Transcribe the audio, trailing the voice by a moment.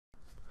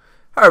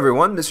Hi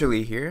everyone, Mr.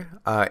 Lee here.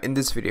 In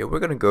this video, we're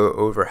going to go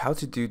over how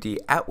to do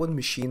the Atwood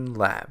Machine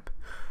Lab.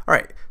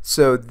 Alright,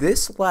 so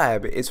this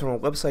lab is from a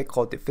website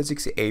called the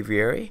Physics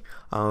Aviary.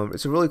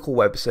 It's a really cool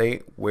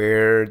website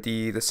where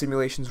the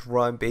simulations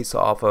run based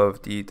off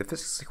of the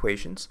physics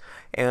equations,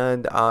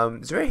 and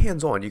it's very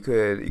hands-on. You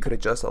could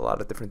adjust a lot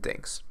of different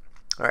things.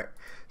 Alright,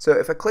 so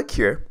if I click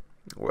here,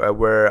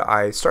 where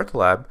I start the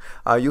lab,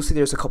 you'll see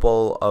there's a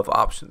couple of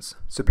options.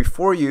 So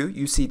before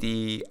you see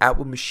the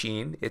Atwood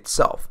machine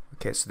itself.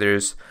 Okay, so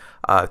there's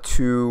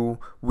two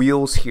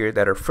wheels here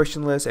that are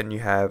frictionless, and you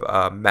have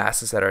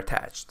masses that are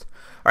attached.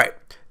 All right,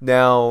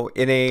 now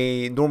in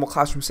a normal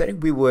classroom setting,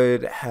 we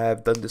would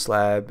have done this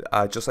lab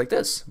just like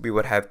this. We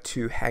would have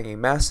two hanging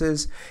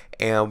masses,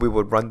 and we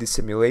would run the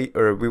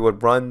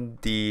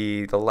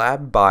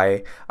lab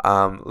by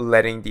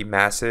letting the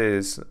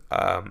masses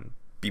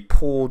be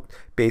pulled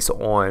based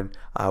on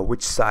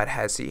which side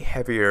has the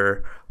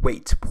heavier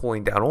weight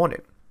pulling down on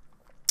it.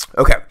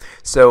 Okay,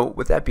 so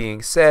with that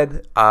being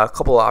said, a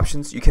couple of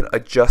options. You can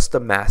adjust the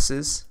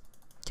masses.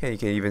 Okay, you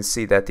can even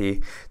see that the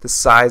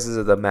sizes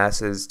of the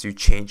masses do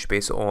change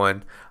based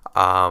on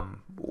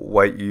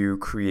what you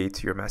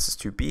create your masses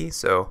to be.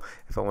 So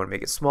if I want to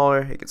make it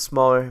smaller, it gets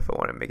smaller. If I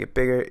want to make it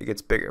bigger, it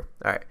gets bigger.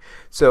 All right.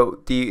 So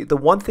the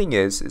one thing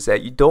is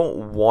that you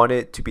don't want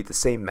it to be the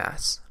same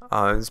mass.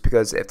 It's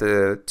because if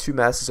the two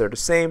masses are the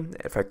same,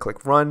 if I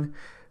click run,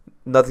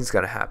 nothing's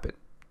gonna happen,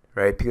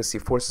 right? Because the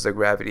forces of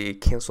gravity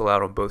cancel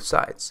out on both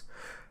sides.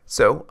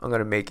 So I'm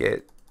gonna make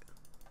it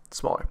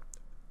smaller.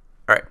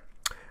 All right.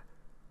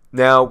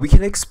 Now we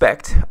can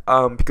expect,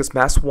 because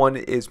mass 1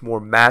 is more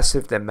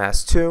massive than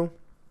mass 2,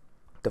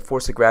 the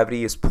force of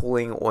gravity is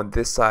pulling on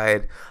this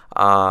side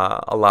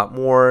a lot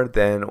more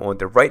than on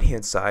the right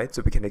hand side.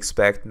 So we can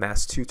expect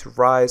mass 2 to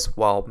rise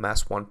while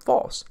mass 1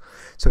 falls.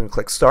 So I'm gonna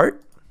click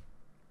start,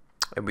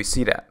 and we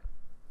see that.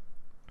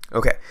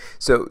 Okay,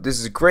 so this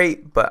is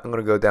great, but I'm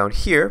gonna go down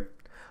here.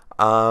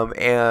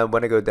 And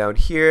when I go down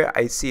here,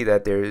 I see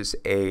that there's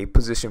a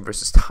position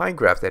versus time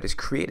graph that is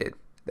created.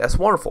 That's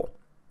wonderful.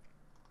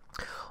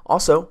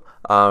 Also,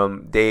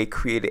 they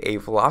created a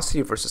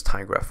velocity versus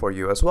time graph for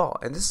you as well.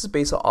 And this is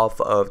based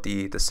off of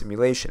the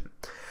simulation.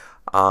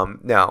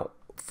 Now,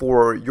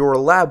 for your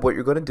lab, what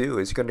you're going to do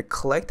is you're going to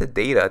collect the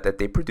data that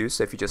they produce.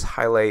 So if you just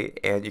highlight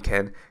and you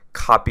can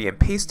copy and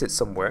paste it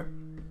somewhere.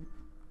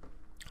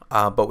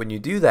 But when you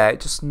do that,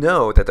 just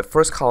know that the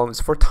first column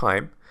is for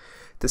time,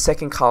 the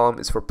second column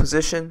is for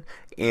position,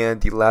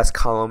 and the last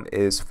column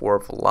is for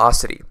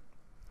velocity.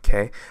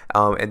 Okay,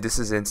 and this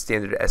is in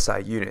standard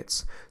SI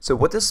units. So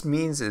what this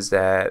means is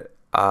that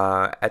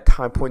at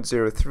time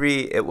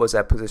 0.03, it was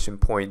at position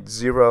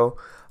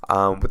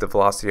 0.0 with a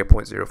velocity of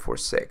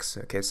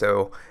 0.046. Okay,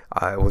 so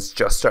it was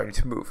just starting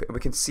to move, and we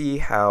can see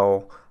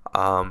how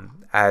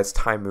as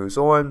time moves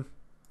on,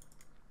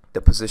 the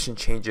position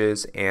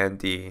changes and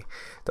the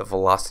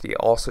velocity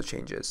also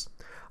changes.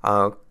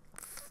 A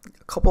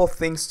couple of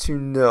things to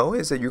know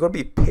is that you're going to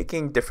be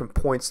picking different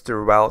points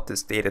throughout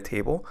this data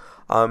table,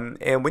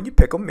 and when you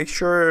pick them, make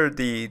sure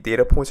the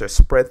data points are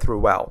spread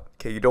throughout.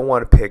 Okay, you don't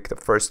want to pick the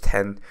first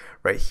 10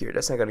 right here.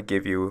 That's not going to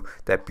give you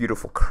that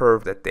beautiful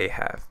curve that they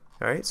have.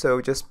 All right,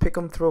 so just pick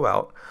them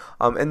throughout,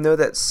 and know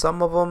that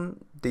some of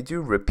them they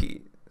do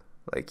repeat,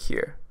 like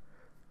here.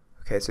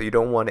 Okay, so you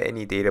don't want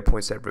any data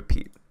points that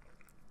repeat.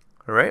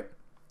 Alright,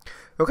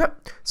 okay,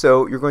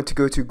 so you're going to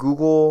go to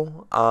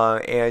Google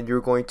and you're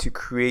going to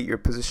create your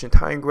position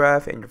time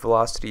graph and your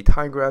velocity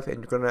time graph, and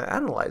you're going to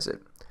analyze it.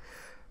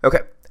 Okay,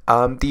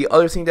 the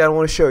other thing that I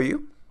want to show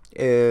you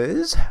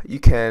is you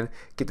can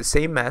get the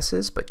same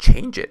masses but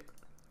change it.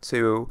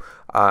 So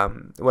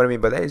what I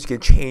mean by that is you can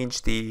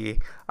change the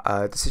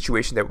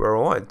situation that we're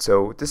on.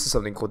 So this is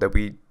something cool that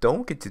we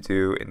don't get to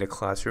do in the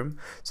classroom.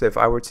 So if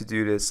I were to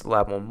do this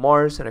lab on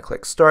Mars and I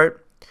click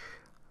start,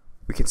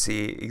 we can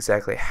see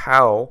exactly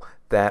how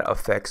that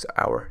affects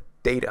our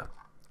data.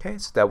 Okay,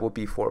 so that will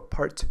be for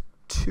part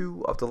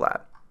 2 of the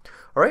lab.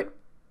 All right.